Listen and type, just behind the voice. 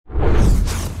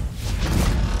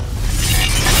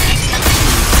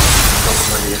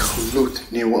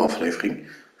nieuwe aflevering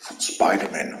van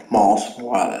Spider-Man Miles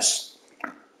Morales.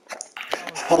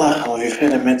 Vandaag gaan we weer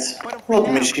verder met wat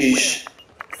missies.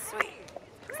 Sweet.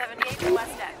 78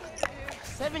 West End.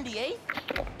 78?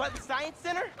 By the Science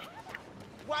Center?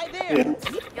 Why there? Ja.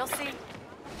 You'll see.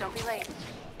 Don't be late.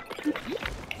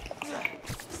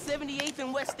 78th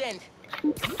and West End.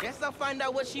 Guess I'll find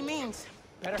out what she means.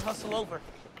 Better hustle over.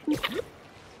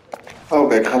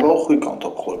 Oké, ik ga wel de goede kant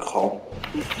op, gelukkig al.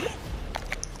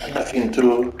 En naar Phin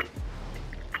toe.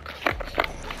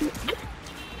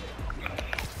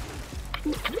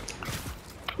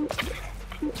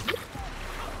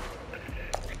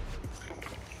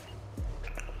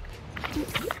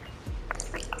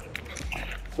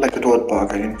 Lekker door het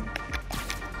park heen.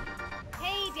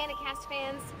 Hey, Danicast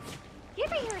fans. You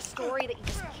ever hear a story that you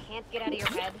just can't get out of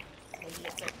your head? Maybe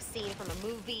it's a scene from a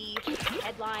movie, a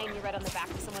headline you read on the back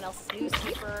of someone else's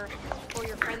newspaper, or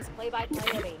your friend's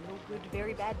play-by-play of a no-good,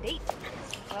 very bad date.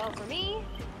 Well, for me,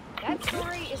 that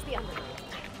story is the underworld.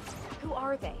 Who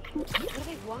are they? What do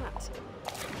they want?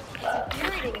 What's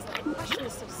infuriating is that the question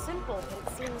is so simple that it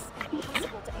seems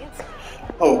impossible to answer.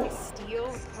 Oh, They steal,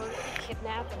 hurt,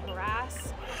 kidnap, and harass.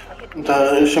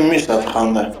 daar is een misdaad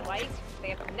gaande. They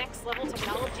have next-level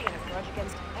technology and a grudge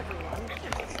against everyone.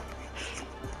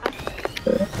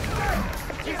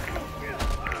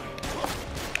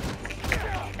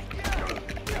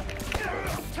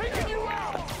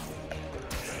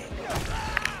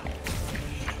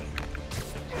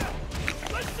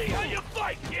 Let's see how you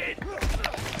fight, kid!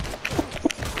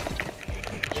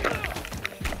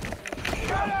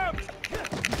 Got him!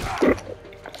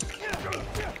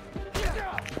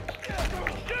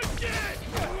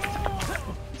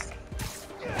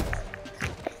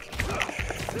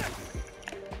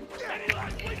 Any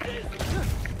last witches?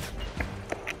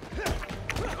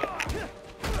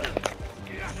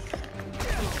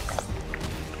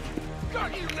 Got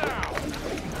you now!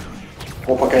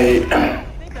 Hoppakee. I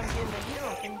think I'm getting the hero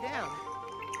thing down.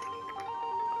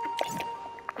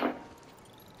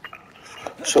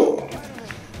 Zo.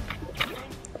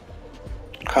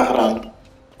 Graag gedaan.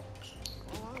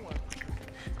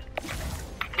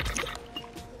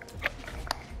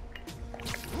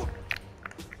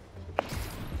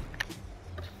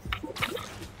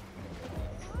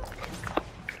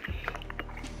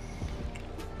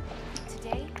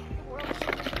 Today, the world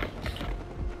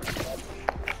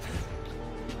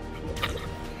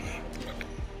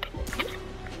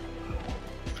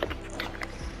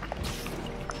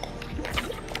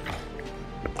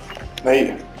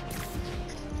Nee.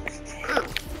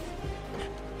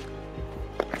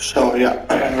 Zo, ja,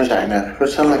 we zijn er. We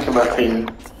zijn lekker bij Phin.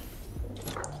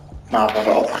 Nou, wat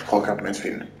we afgesproken hebben met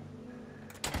Phin.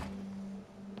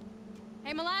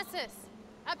 Hey, Molasses!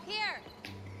 Up here!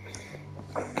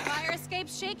 Fire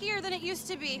escape's shakier than it used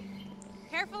to be.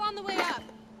 Careful on the way up.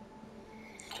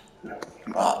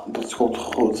 Nou, dat komt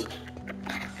goed.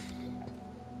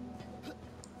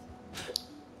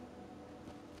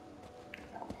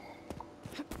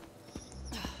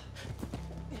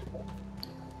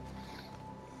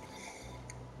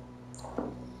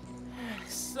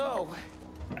 So,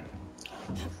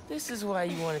 this is why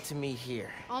you wanted to meet here.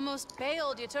 Almost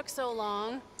bailed you took so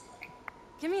long.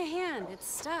 Give me a hand, it's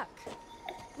stuck.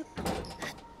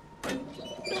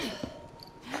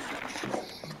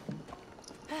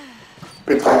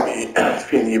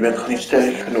 Phin, je bent gewoon niet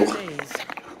sterk genoeg.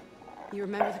 You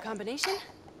remember the combination?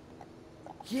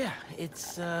 Yeah,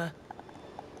 it's,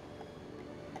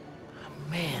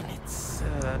 man, it's,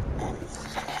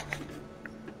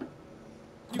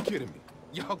 You kidding me?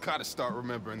 Y'all gotta start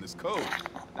remembering this code.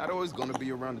 Not always gonna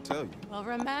be around to tell you. We'll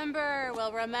remember,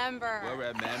 we'll remember. Well,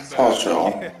 remember? Also.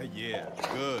 Yeah,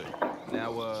 good.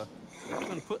 Now, what are we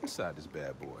gonna put inside this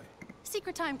bad boy?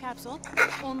 Secret time capsule.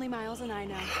 Only Miles and I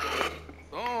know.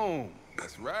 Oh,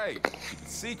 that's right. Keep it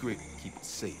secret, keep it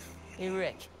safe. Hey,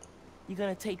 Rick, you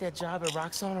gonna take that job at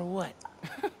Roxxon or what?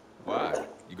 Why?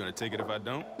 You gonna take it if I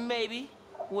don't? Maybe.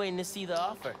 Waiting to see the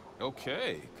offer.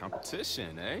 Okay,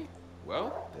 competition, eh?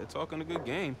 Well, they're talking a good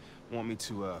game. Want me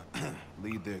to,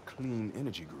 lead their clean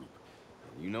energy group.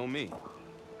 You know me.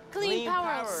 Clean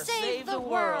power, save the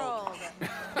world.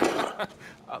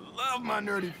 I love my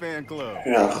nerdy fan club.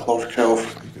 Ja, geloof ik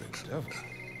zelf. Good devil.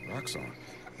 Roxxon.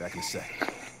 Back in a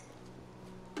sec.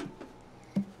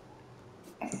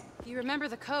 You remember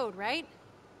the code, right?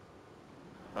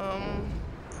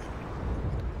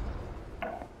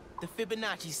 The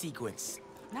Fibonacci sequence.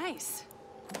 Nice.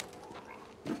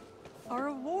 A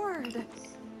reward.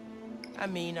 I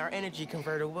mean, our energy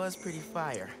converter was pretty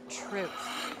fire. Truth.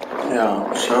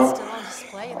 Ja, zo. Still on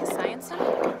display at the Science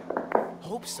Center?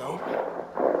 Hope so.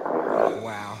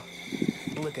 Wow.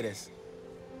 Look at this.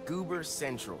 Goober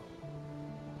Central.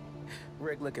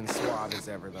 Rick looking suave as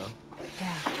ever, though.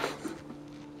 Yeah.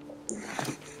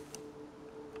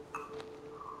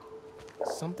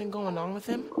 Something going on with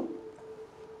him?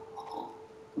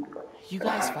 You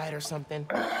guys fight or something?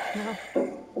 No.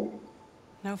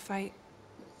 No fight.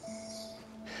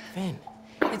 Phin.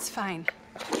 It's fine.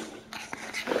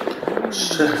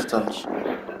 Zeg dat.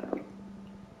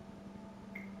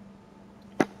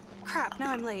 Crap,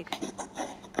 now I'm late.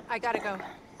 I gotta go.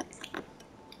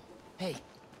 Hey,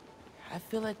 I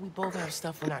feel like we both have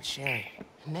stuff we're not sharing.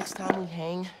 Next time we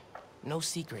hang, no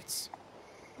secrets.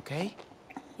 Okay?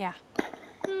 Yeah.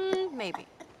 Maybe.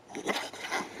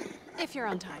 If you're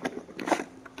on time.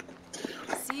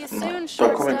 See you soon,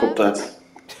 Daar kom ik op shortstop. tijd.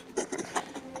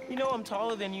 You know I'm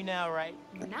taller than you now, right?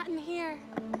 Not in here.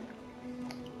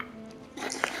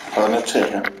 Ik wou net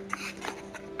zeggen.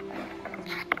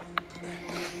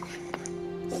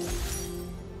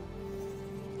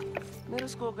 Middle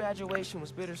school graduation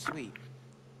was bittersweet.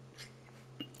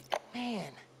 Man,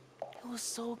 it was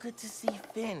so good to see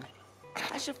Phin.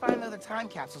 I should find other time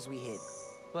capsules we hid.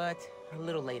 But a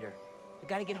little later. I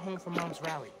gotta get home from Mom's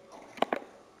rally.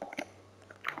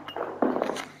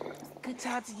 Good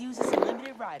time to use this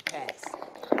unlimited ride pass.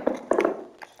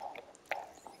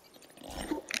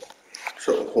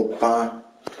 Zo, hoppa.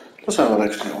 Dat zijn we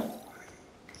lekker snel.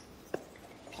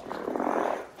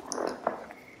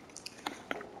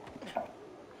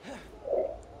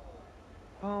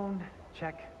 Phone,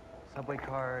 check. Subway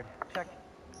card, check.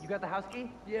 You got the house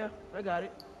key? Yeah, I got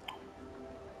it.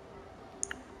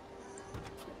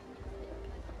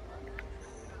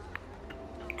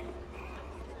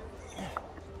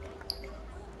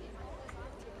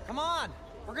 Come on!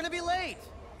 We're gonna be late!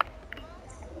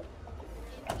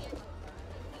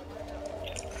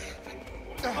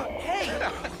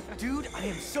 Hey! Dude, I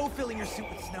am so filling your suit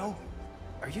with snow.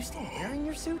 Are you still wearing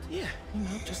your suit? Yeah, you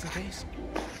know, just in case.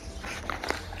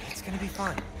 It's gonna be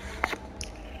fun.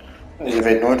 Je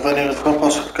weet nooit wanneer het van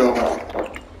pas gaat komen.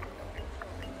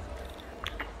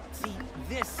 See,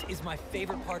 this is my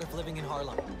favorite part of living in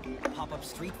Harlem. Pop-up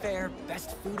street fair,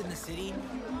 best food in the city,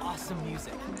 awesome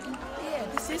music. Yeah,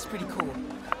 this is pretty cool.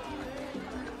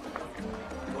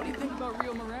 What do you think about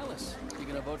Rio Morales? You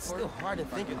gonna vote for Still him? hard to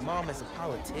think of Mom as a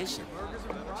politician.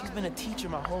 She's been a teacher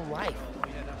my whole life.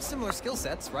 Similar skill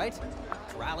sets, right?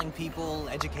 Corralling people,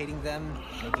 educating them,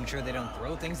 making sure they don't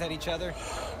throw things at each other.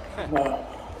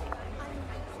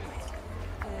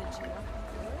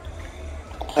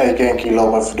 Hey Genki,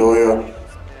 loop even door joh.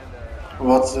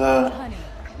 Wat Honey,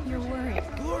 you're worried.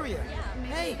 Gloria,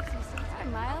 hey! Hi,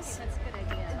 Miles.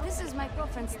 This is my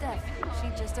girlfriend, Steph. She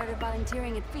just started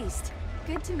volunteering at Feast.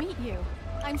 Good to meet you.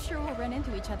 I'm sure we'll run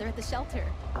into each other at the shelter.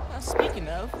 Speaking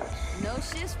of, No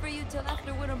shifts for you till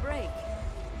after winter break.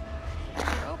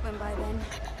 We're open by then.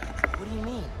 what do you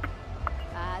mean?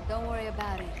 Don't worry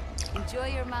about it. Enjoy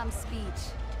your mom's speech.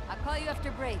 I'll call you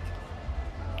after break.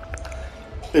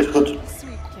 is goed.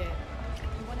 Sweet kid.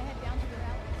 You wanna head down to the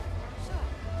rally?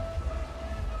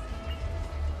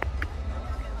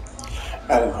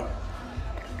 Sure.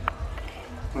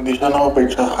 En die zijn al een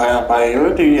beetje gegaan bij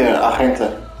hoor, die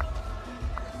agenten.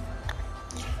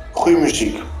 Goeie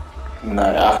muziek. Nee,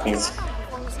 eigenlijk niet.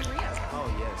 Oh,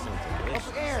 yeah, something delicious.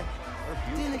 Uncle Aaron,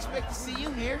 didn't expect to see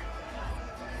you here.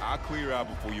 I'll clear out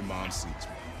before your mom sees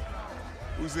me.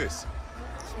 Who's this?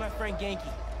 It's my friend Genki.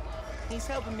 He's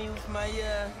helping me with my,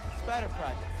 spider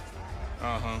project.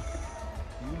 Uh-huh.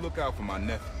 You look out for my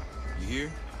nephew. You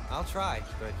hear? I'll try,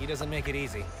 but he doesn't make it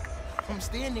easy. I'm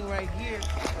standing right here.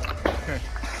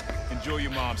 Enjoy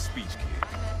your mom's speech, kid.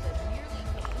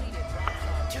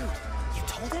 Dude, you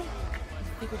told him?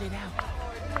 He figured it out.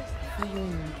 I'll fill you in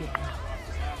when you get out.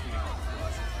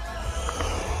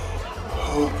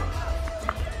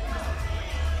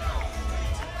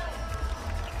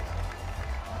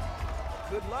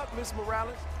 Good luck, Miss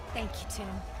Morales. Thank you, Tim.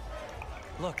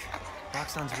 Look,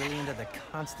 Roxanne's really into the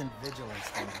constant vigilance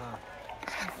thing, huh?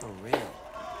 For real.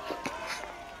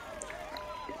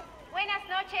 Buenas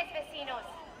noches, vecinos.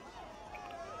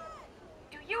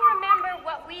 Do you remember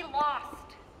what we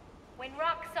lost when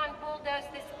Roxanne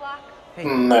bulldozed this block? Hey,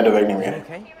 Nee, dat weet ik niet meer.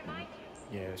 okay? He remind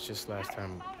you? Yeah, it's just last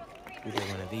time we did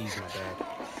one of these, my bad.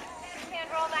 Hand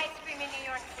rolled ice cream in New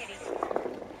York City.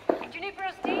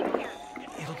 Junipero's daycare.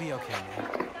 It'll be okay,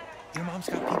 man. Your mom's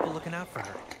got people looking out for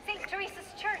her. St.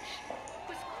 Teresa's Church,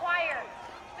 whose choir.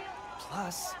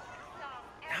 Plus,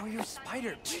 now you're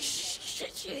Spider.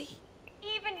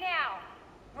 Even now,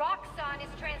 Roxanne is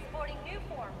transporting new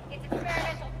form, its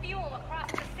experimental fuel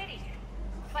across the city.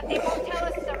 But they won't tell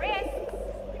us the risks.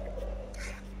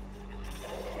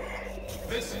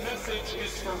 This message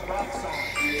is for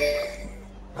Roxanne.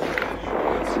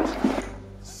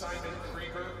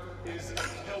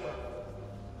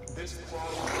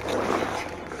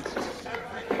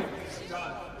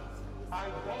 I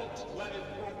won't let it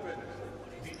open.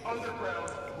 The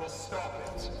underground will stop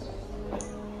it.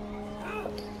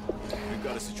 We've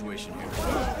got a situation here.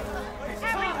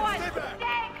 Everyone,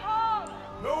 stay calm!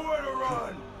 Nowhere to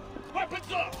run!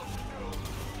 Weapons up!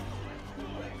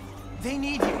 They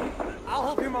need you. I'll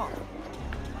help your mom.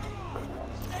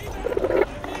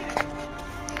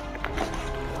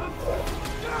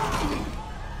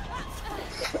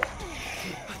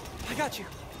 I got you.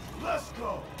 Let's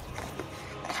go!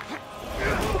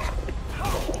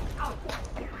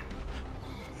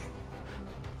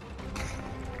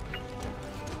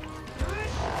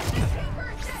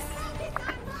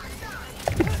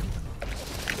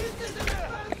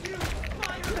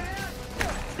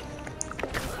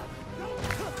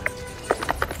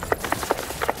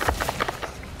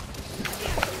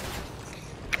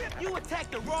 You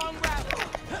attacked the wrong route.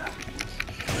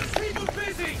 People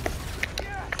busy!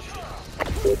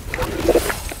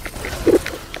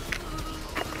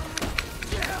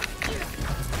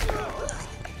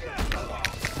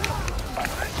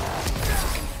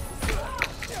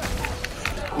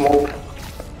 Kom op.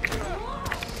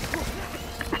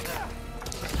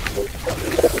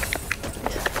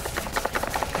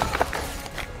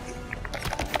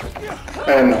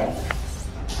 En nou.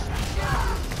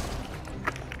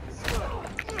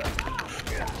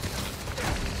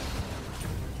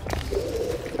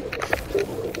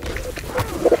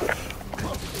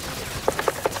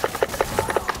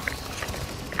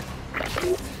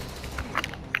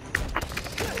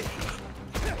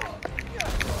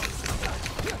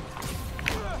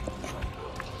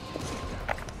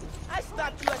 I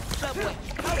stopped you at the subway.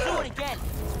 I'll do it again.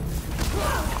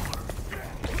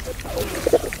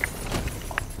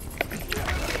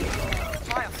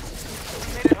 Miles,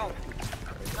 we made it home.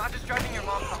 Not just driving your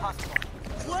mom to the hospital.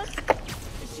 What?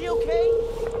 Is she okay?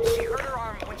 She hurt her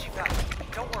arm when she fell.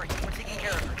 Don't worry, we're taking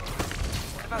care of her.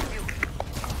 What about you?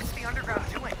 What's the underground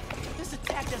doing? This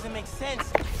attack doesn't make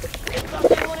sense. They thought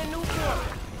they wanted new form,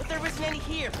 but there isn't any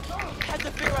here. Had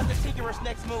to figure out the Tinkerer's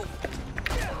next move.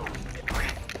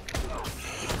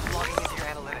 I'm logging into your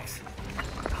analytics.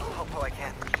 I'll help how I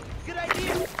can. Good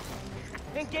idea.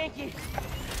 And Genki,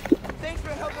 thanks for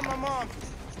helping my mom.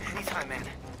 Anytime, man.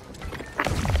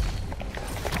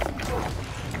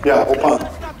 Ja, I'm hoppa.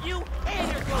 gonna stop you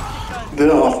and your ghost because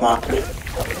Deur afmaken.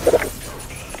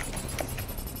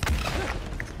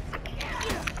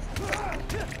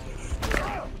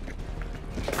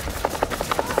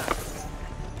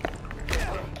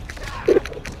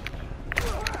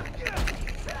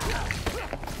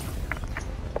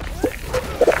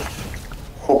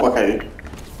 Hoppakee.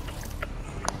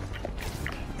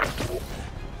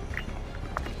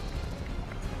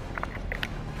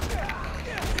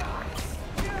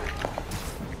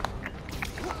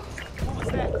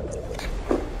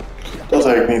 Dat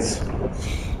weet ik niet.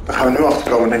 Daar gaan we nu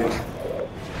achter komen, denk ik.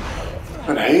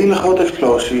 Een hele grote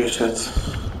explosie is het.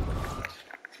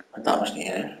 Maar dames en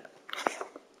heren,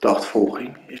 de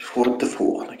achtervolging is voor de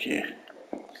volgende keer.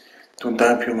 Doe een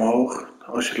duimpje omhoog.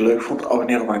 Als je het leuk vond,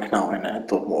 abonneer op mijn kanaal en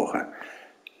tot morgen.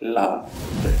 Later.